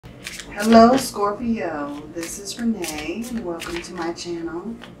Hello Scorpio, this is Renee and welcome to my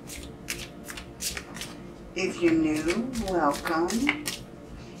channel. If you're new, welcome.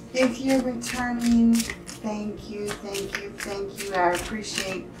 If you're returning, thank you. I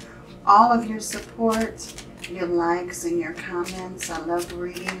appreciate all of your support, your likes and your comments. I love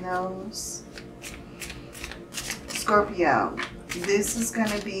reading those. Scorpio, this is going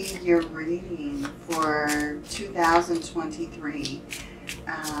to be your reading for 2023.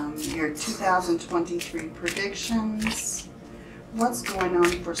 Your 2023 predictions. What's going on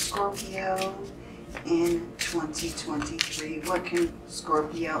for Scorpio in 2023? What can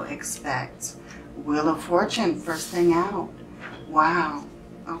Scorpio expect? Wheel of Fortune, first thing out. Wow.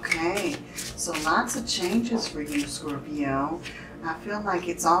 Okay. So lots of changes for you, Scorpio. I feel like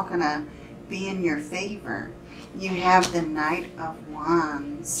it's all going to be in your favor. You have the Knight of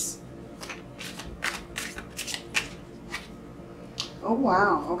Wands. Oh,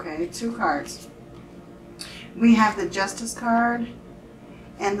 wow. Okay, two cards. We have the Justice card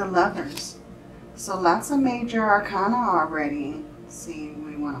and the Lovers. So lots of major arcana already. Let's see,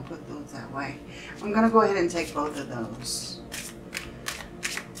 we want to put those that way. I'm going to go ahead and take both of those.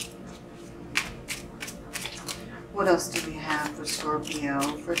 What else do we have for Scorpio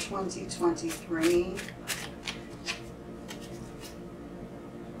for 2023?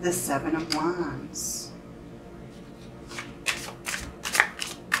 The Seven of Wands.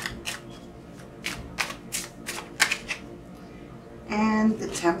 And the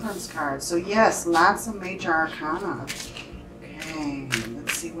Temperance card. So yes, lots of major arcana. Okay,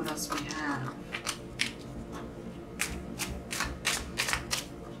 let's see what else we have.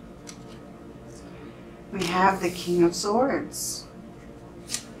 We have the King of Swords.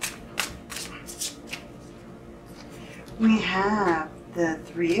 We have the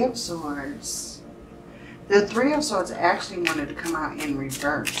Three of Swords. The Three of Swords actually wanted to come out in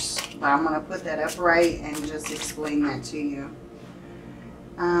reverse, but I'm going to put that upright and just explain that to you.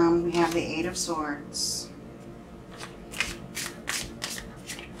 We have the Eight of Swords.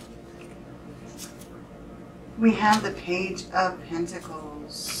 We have the Page of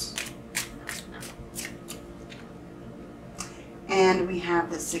Pentacles. And we have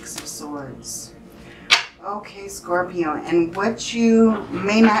the Six of Swords. Okay, Scorpio, and what you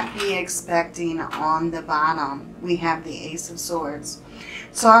may not be expecting on the bottom, we have the Ace of Swords.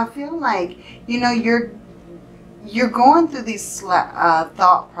 So I feel like, you know, you're going through these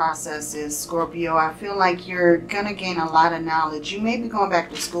thought processes, Scorpio. I feel like you're going to gain a lot of knowledge. You may be going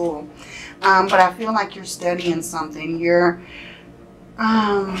back to school, but I feel like you're studying something. You're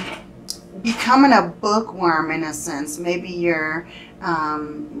becoming a bookworm in a sense. Maybe you're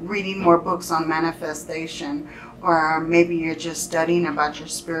reading more books on manifestation, or maybe you're just studying about your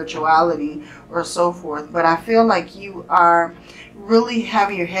spirituality or so forth. But I feel like you are really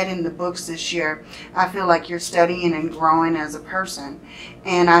having your head in the books this year. I feel like you're studying and growing as a person.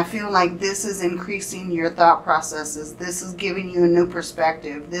 And I feel like this is increasing your thought processes. This is giving you a new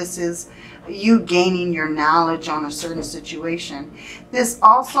perspective. This is you gaining your knowledge on a certain situation. This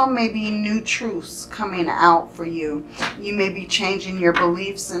also may be new truths coming out for you. You may be changing your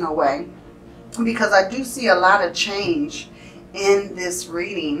beliefs in a way, because I do see a lot of change in this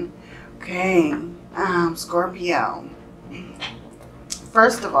reading. Okay, Scorpio.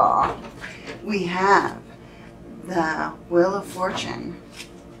 First of all, we have the Wheel of Fortune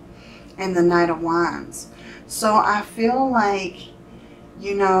and the Knight of Wands. So I feel like,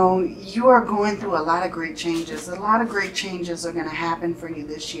 you know, you are going through a lot of great changes. A lot of great changes are going to happen for you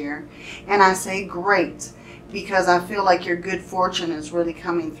this year. And I say great because I feel like your good fortune is really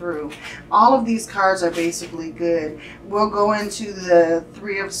coming through. All of these cards are basically good. We'll go into the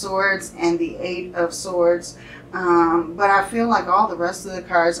Three of Swords and the Eight of Swords. But I feel like all the rest of the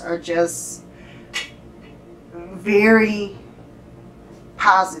cards are just very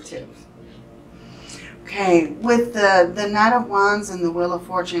positive. Okay, with the Knight of Wands and the Wheel of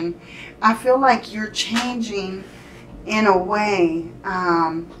Fortune, I feel like you're changing in a way.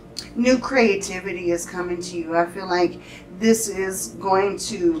 New creativity is coming to you. I feel like this is going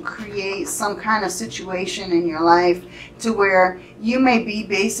to create some kind of situation in your life to where you may be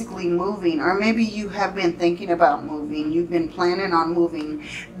basically moving, or maybe you have been thinking about moving. You've been planning on moving.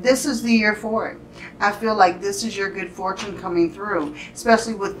 This is the year for it. I feel like this is your good fortune coming through,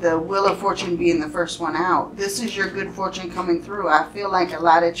 especially with the Wheel of Fortune being the first one out. This is your good fortune coming through. I feel like a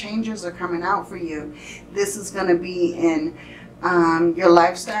lot of changes are coming out for you. This is going to be in your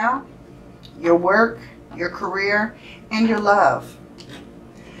lifestyle, your work, your career, and your love.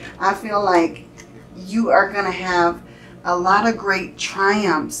 I feel like you are going to have a lot of great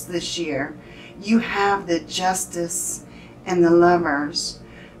triumphs this year. You have the Justice and the Lovers.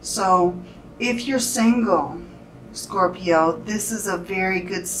 So if you're single, Scorpio, this is a very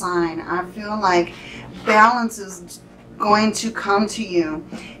good sign. I feel like balance is going to come to you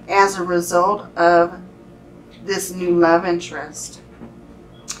as a result of this new love interest.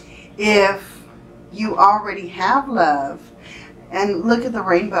 If you already have love, and look at the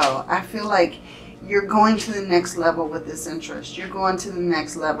rainbow, I feel like you're going to the next level with this interest. You're going to the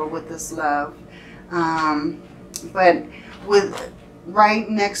next level with this love. But with right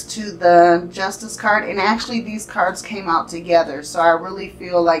next to the Justice card, and actually these cards came out together, so I really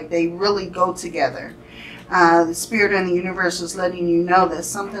feel like they really go together. The Spirit and the universe is letting you know that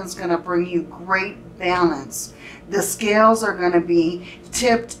something's going to bring you great balance. The scales are going to be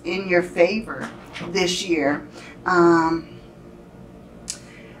tipped in your favor this year.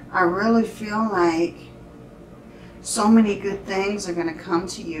 I really feel like so many good things are going to come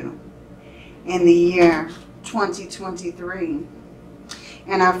to you in the year 2023.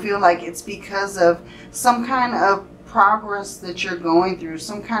 And I feel like it's because of some kind of progress that you're going through,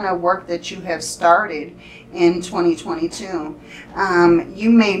 some kind of work that you have started in 2022. You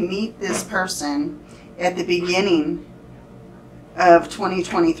may meet this person at the beginning of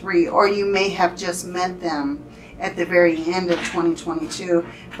 2023, or you may have just met them at the very end of 2022.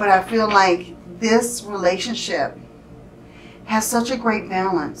 But I feel like this relationship has such a great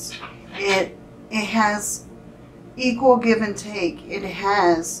balance. It has equal give and take. It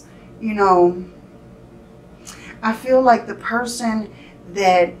has, you know, I feel like the person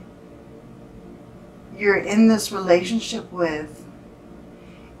that you're in this relationship with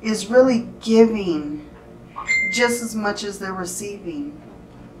is really giving just as much as they're receiving.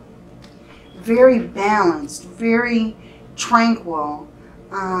 Very balanced, very tranquil.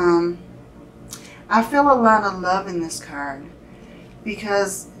 I feel a lot of love in this card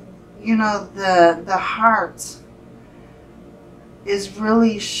because, you know, the heart is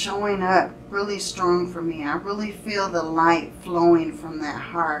really showing up really strong for me. I really feel the light flowing from that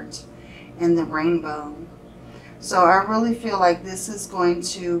heart and the rainbow. So I really feel like this is going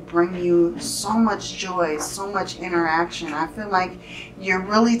to bring you so much joy, so much interaction. I feel like you're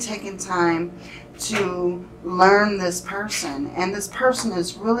really taking time to learn this person, and this person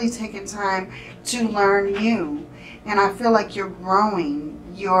is really taking time to learn you. And I feel like you're growing.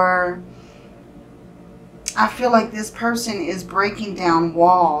 I feel like this person is breaking down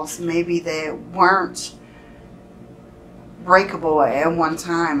walls maybe that weren't breakable at one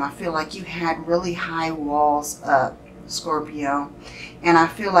time. I feel like you had really high walls up, Scorpio. And I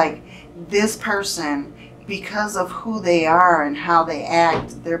feel like this person, because of who they are and how they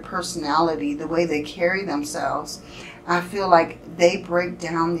act, their personality, the way they carry themselves, I feel like they break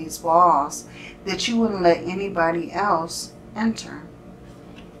down these walls that you wouldn't let anybody else enter.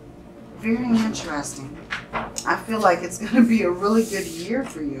 Very interesting. I feel like it's going to be a really good year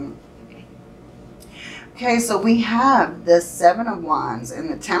for you. Okay, so we have the Seven of Wands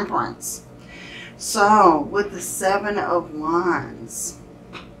and the Temperance. So with the Seven of Wands,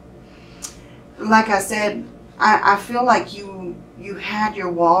 like I said, I feel like you had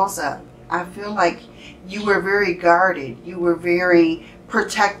your walls up. I feel like you were very guarded. You were very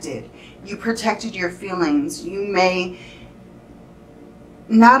protected. You protected your feelings. You may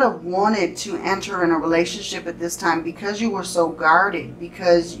not have wanted to enter in a relationship at this time because you were so guarded,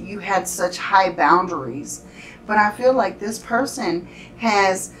 because you had such high boundaries. But I feel like this person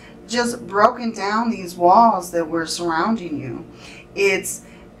has just broken down these walls that were surrounding you. It's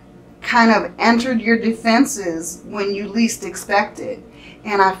kind of entered your defenses when you least expect it.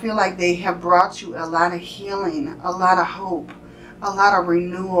 And I feel like they have brought you a lot of healing, a lot of hope, a lot of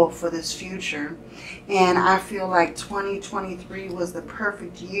renewal for this future. And I feel like 2023 was the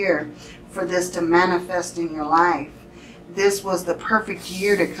perfect year for this to manifest in your life. This was the perfect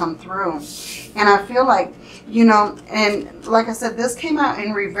year to come through. And I feel like, you know, and like I said, this came out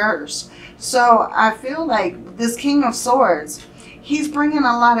in reverse. So I feel like this King of Swords, he's bringing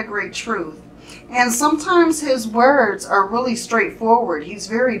a lot of great truth. And sometimes his words are really straightforward. He's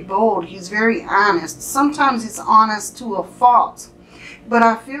very bold. He's very honest. Sometimes he's honest to a fault. But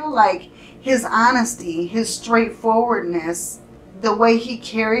I feel like his honesty, his straightforwardness, the way he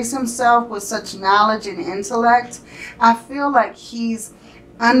carries himself with such knowledge and intellect, I feel like he's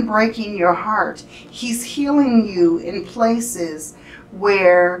unbreaking your heart. He's healing you in places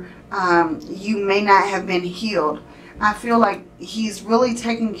where you may not have been healed. I feel like he's really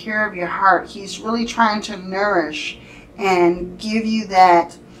taking care of your heart. He's really trying to nourish and give you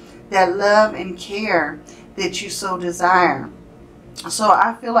that love and care that you so desire. So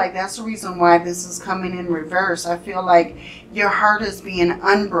I feel like that's the reason why this is coming in reverse. I feel like your heart is being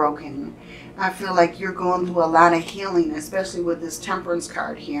unbroken. I feel like you're going through a lot of healing, especially with this Temperance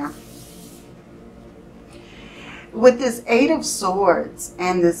card here. With this Eight of Swords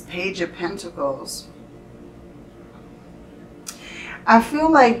and this Page of Pentacles, I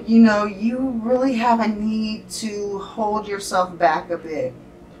feel like, you know, you really have a need to hold yourself back a bit.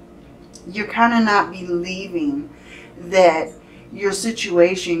 You're kind of not believing that your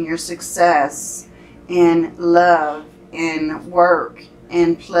situation, your success in love, in work,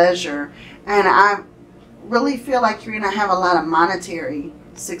 in pleasure, and I really feel like you're going to have a lot of monetary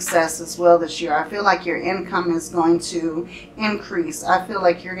success as well this year. I feel like your income is going to increase. I feel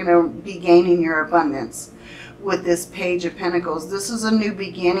like you're going to be gaining your abundance with this Page of Pentacles. This is a new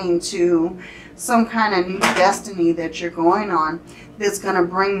beginning to some kind of new destiny that you're going on that's going to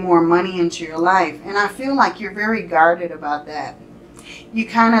bring more money into your life. And I feel like you're very guarded about that. You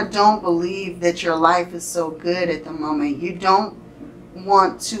kind of don't believe that your life is so good at the moment. You don't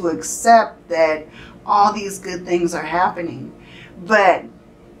want to accept that all these good things are happening. But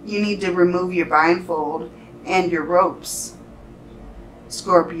you need to remove your blindfold and your ropes,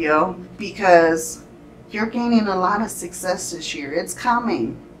 Scorpio, because you're gaining a lot of success this year. It's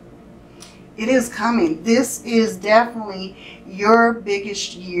coming. It is coming. This is definitely your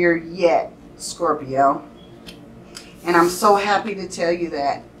biggest year yet, Scorpio. And I'm so happy to tell you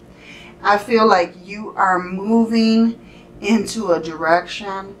that. I feel like you are moving into a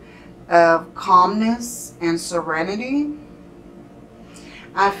direction of calmness and serenity.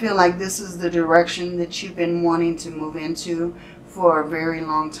 I feel like this is the direction that you've been wanting to move into for a very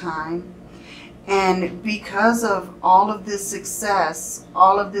long time. And because of all of this success,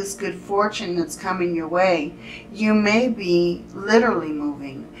 all of this good fortune that's coming your way, you may be literally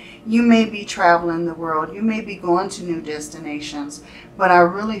moving. You may be traveling the world. You may be going to new destinations. But I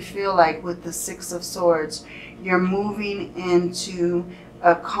really feel like with the Six of Swords, you're moving into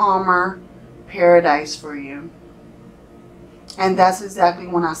a calmer paradise for you. And that's exactly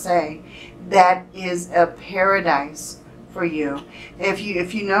what I say. That is a paradise for you. If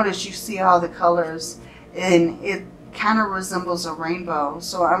you notice, you see all the colors, and it kind of resembles a rainbow.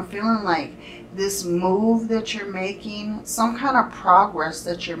 So I'm feeling like this move that you're making, some kind of progress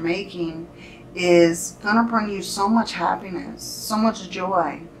that you're making, is going to bring you so much happiness, so much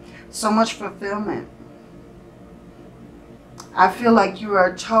joy, so much fulfillment. I feel like you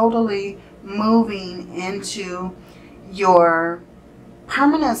are totally moving into your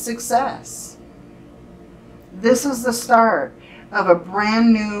permanent success. This is the start of a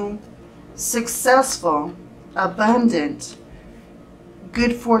brand new, successful, abundant,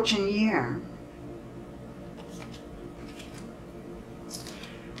 good fortune year.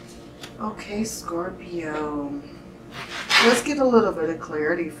 Okay, Scorpio. Let's get a little bit of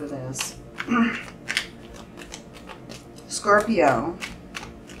clarity for this. Scorpio,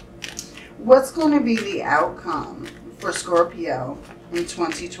 what's going to be the outcome for Scorpio in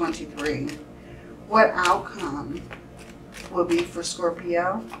 2023? What outcome will be for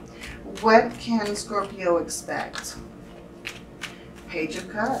Scorpio? What can Scorpio expect? Page of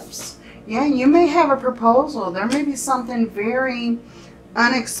Cups. Yeah, you may have a proposal. There may be something very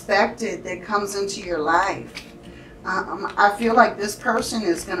unexpected that comes into your life. I feel like this person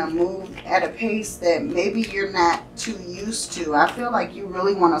is going to move at a pace that maybe you're not too used to. I feel like you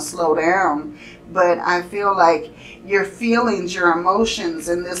really want to slow down, but I feel like your feelings, your emotions,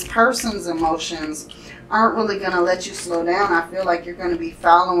 and this person's emotions aren't really going to let you slow down. I feel like you're going to be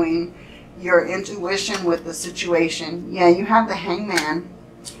following your intuition with the situation. Yeah, you have the Hangman.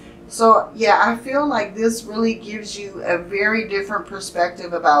 So, yeah, I feel like this really gives you a very different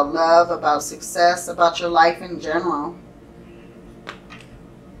perspective about love, about success, about your life in general.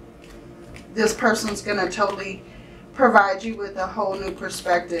 This person's going to totally provide you with a whole new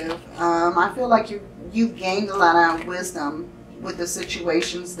perspective. I feel like you've gained a lot of wisdom with the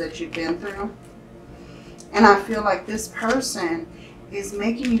situations that you've been through. And I feel like this person is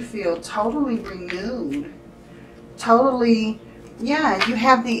making you feel totally renewed, totally... Yeah, you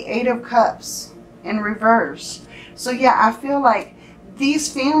have the Eight of Cups in reverse. So yeah, I feel like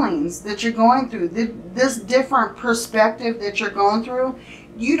these feelings that you're going through, this different perspective that you're going through,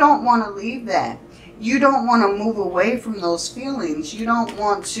 you don't want to leave that. You don't want to move away from those feelings. You don't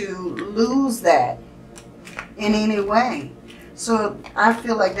want to lose that in any way. So I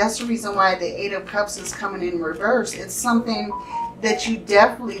feel like that's the reason why the Eight of Cups is coming in reverse. It's something that you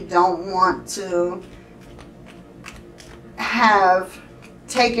definitely don't want to have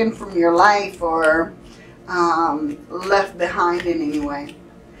taken from your life or left behind in any way.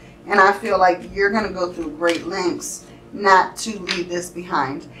 And I feel like you're going to go through great lengths not to leave this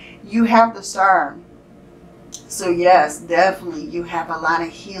behind. You have the Star. So yes, definitely you have a lot of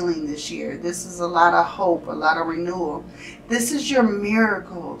healing this year. This is a lot of hope, a lot of renewal. This is your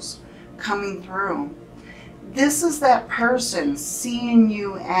miracles coming through. This is that person seeing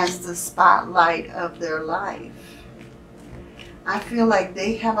you as the spotlight of their life. I feel like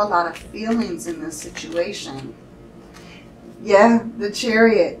they have a lot of feelings in this situation. Yeah, the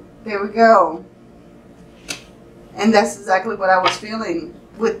Chariot. There we go. And that's exactly what I was feeling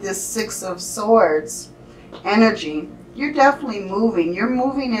with this Six of Swords energy. You're definitely moving. You're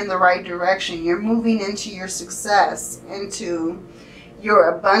moving in the right direction. You're moving into your success, into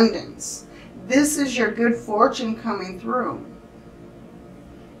your abundance. This is your good fortune coming through.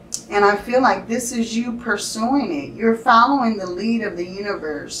 And I feel like this is you pursuing it. You're following the lead of the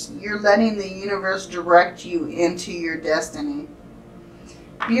universe. You're letting the universe direct you into your destiny.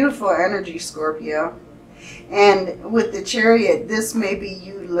 Beautiful energy, Scorpio. And with the Chariot, this may be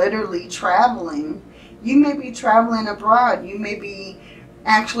you literally traveling. You may be traveling abroad. You may be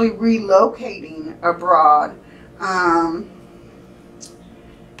actually relocating abroad.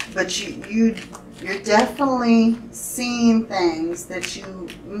 But you're definitely seeing things that you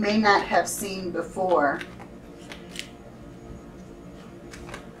may not have seen before.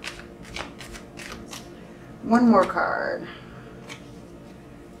 One more card.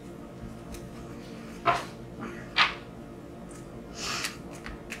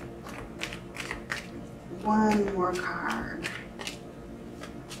 One more card.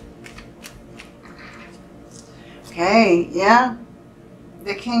 Okay, yeah.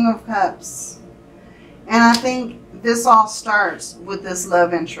 The King of Cups. And I think this all starts with this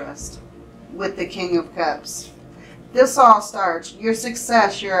love interest, with the King of Cups. This all starts, your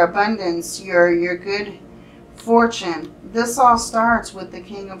success, your abundance, your good fortune. This all starts with the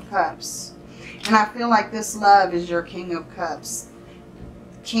King of Cups. And I feel like this love is your King of Cups,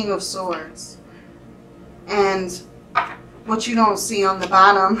 King of Swords. And what you don't see on the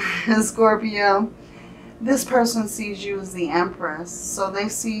bottom, Scorpio, this person sees you as the Empress. So they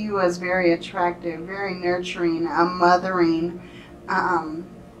see you as very attractive, very nurturing, a mothering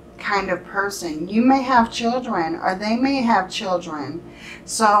kind of person. You may have children, or they may have children.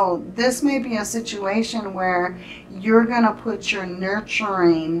 So this may be a situation where you're going to put your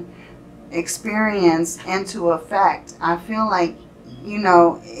nurturing experience into effect. I feel like, you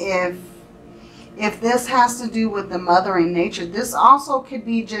know, if this has to do with the mothering nature, this also could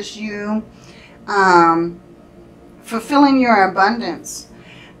be just you fulfilling your abundance.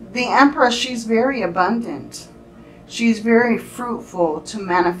 The Empress, she's very abundant. She's very fruitful to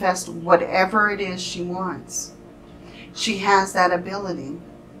manifest whatever it is she wants. She has that ability.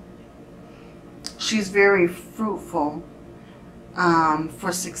 She's very fruitful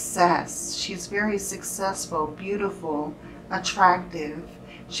for success. She's very successful, beautiful, attractive.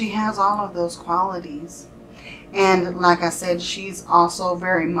 She has all of those qualities. And like I said, she's also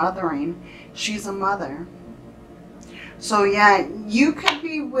very mothering. She's a mother. So yeah, you could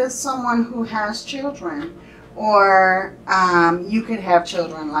be with someone who has children. Or you could have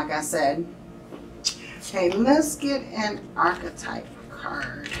children, like I said. Okay, let's get an archetype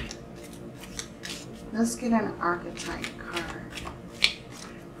card. Let's get an archetype card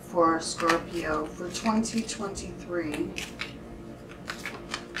for Scorpio for 2023.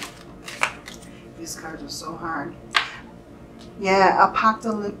 These cards are so hard. Yeah,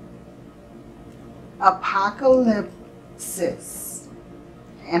 apocalypsis.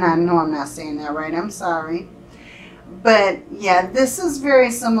 And I know I'm not saying that right. I'm sorry. But yeah, this is very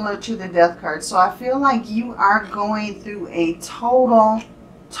similar to the Death card. So I feel like you are going through a total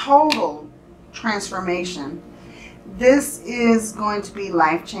transformation. This is going to be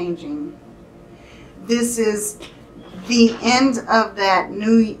life-changing. This is the end of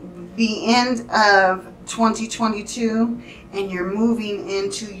the end of 2022, and you're moving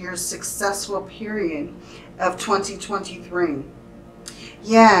into your successful period of 2023.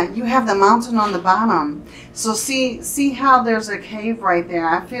 Yeah, you have the mountain on the bottom. So see how there's a cave right there.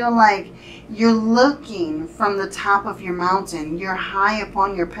 I feel like you're looking from the top of your mountain. You're high up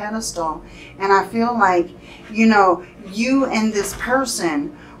on your pedestal. And I feel like, you know, you and this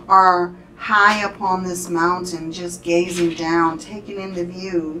person are high up on this mountain, just gazing down, taking in the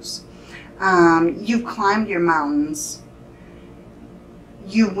views. You've climbed your mountains.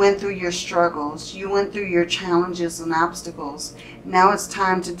 You went through your struggles. You went through your challenges and obstacles. Now it's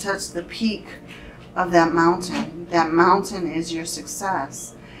time to touch the peak of that mountain. That mountain is your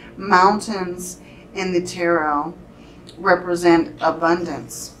success. Mountains in the tarot represent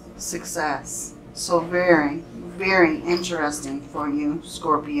abundance, success. So very, very interesting for you,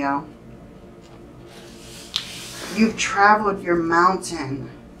 Scorpio. You've traveled your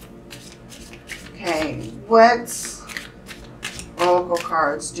mountain. Okay, what oracle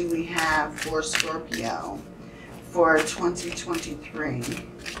cards do we have for Scorpio for 2023?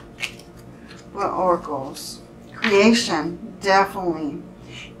 What oracles? Creation, definitely.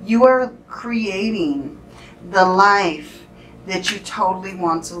 You are creating the life that you totally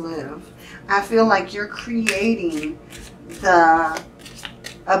want to live. I feel like you're creating the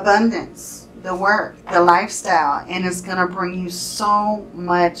abundance, the work, the lifestyle, and it's going to bring you so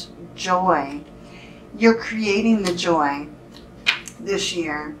much joy. You're creating the joy this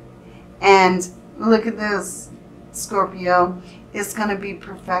year. And look at this, Scorpio. It's going to be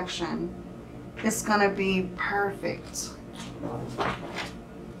perfection. It's going to be perfect.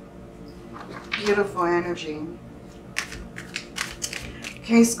 Beautiful energy.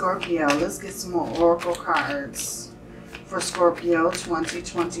 Okay, Scorpio, let's get some more oracle cards for Scorpio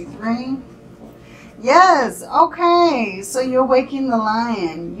 2023. Yes, okay, so you're waking the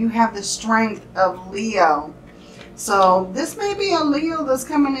lion. You have the strength of Leo. So this may be a Leo that's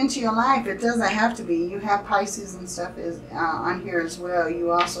coming into your life. It doesn't have to be. You have Pisces and stuff on here as well.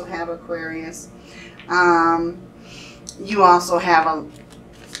 You also have Aquarius. You also have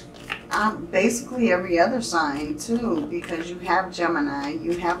basically every other sign too, because you have Gemini,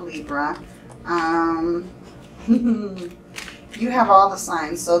 you have Libra. You have all the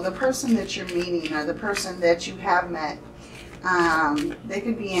signs. So the person that you're meeting or the person that you have met, they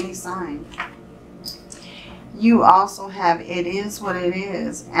could be any sign. You also have it is what it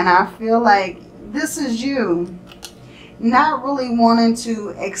is. And I feel like this is you not really wanting to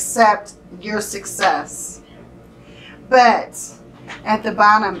accept your success. But at the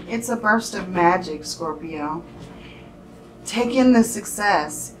bottom, it's a burst of magic, Scorpio. Take in the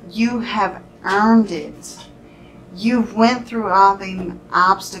success. You have earned it. You've went through all the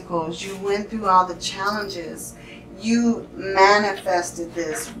obstacles. You went through all the challenges. You manifested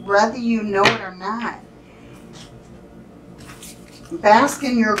this, whether you know it or not. Bask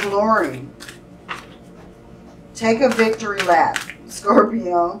in your glory. Take a victory lap,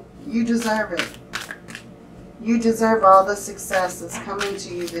 Scorpio. You deserve it. You deserve all the success that's coming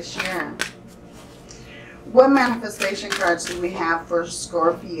to you this year. What manifestation cards do we have for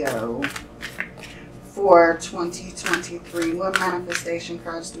Scorpio for 2023? What manifestation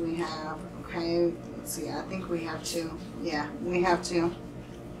cards do we have? Okay, let's see. I think we have two. Yeah, we have two.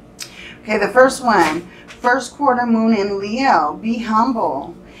 Okay, the first one, first quarter moon in Leo. Be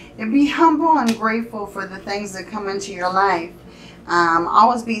humble. And be humble and grateful for the things that come into your life.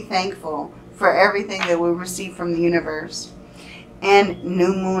 Always be thankful for everything that we receive from the universe. And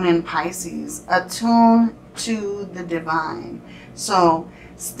new moon in Pisces. Attune to the divine. So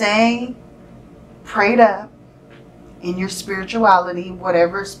stay prayed up in your spirituality,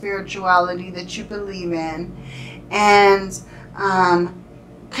 whatever spirituality that you believe in. And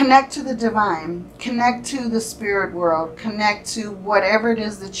connect to the divine, connect to the spirit world, connect to whatever it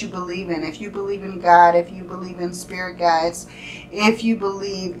is that you believe in. If you believe in God, if you believe in spirit guides, if you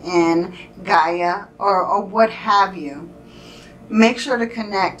believe in Gaia or what have you, make sure to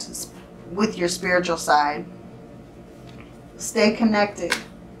connect with your spiritual side. Stay connected.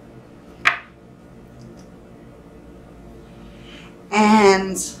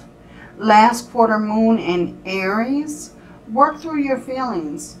 And last quarter moon in Aries. Work through your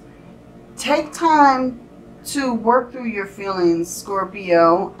feelings. Take time to work through your feelings,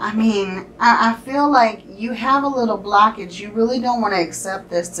 Scorpio. I mean, I feel like you have a little blockage. You really don't want to accept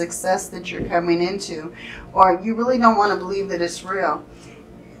the success that you're coming into, or you really don't want to believe that it's real.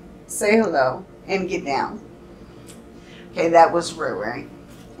 Say hello and get down. Okay, that was Ray,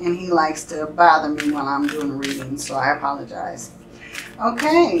 and he likes to bother me when I'm doing readings, so I apologize.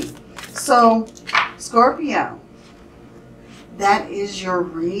 Okay, so Scorpio, that is your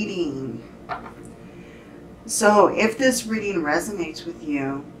reading. So if this reading resonates with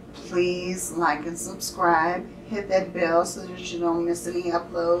you, please like and subscribe. Hit that bell so that you don't miss any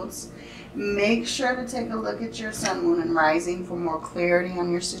uploads. Make sure to take a look at your sun, moon, and rising for more clarity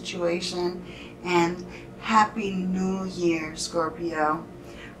on your situation. And Happy New Year, Scorpio.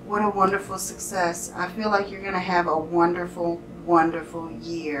 What a wonderful success. I feel like you're going to have a wonderful, wonderful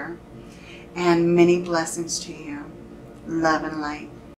year. And many blessings to you. Love and light.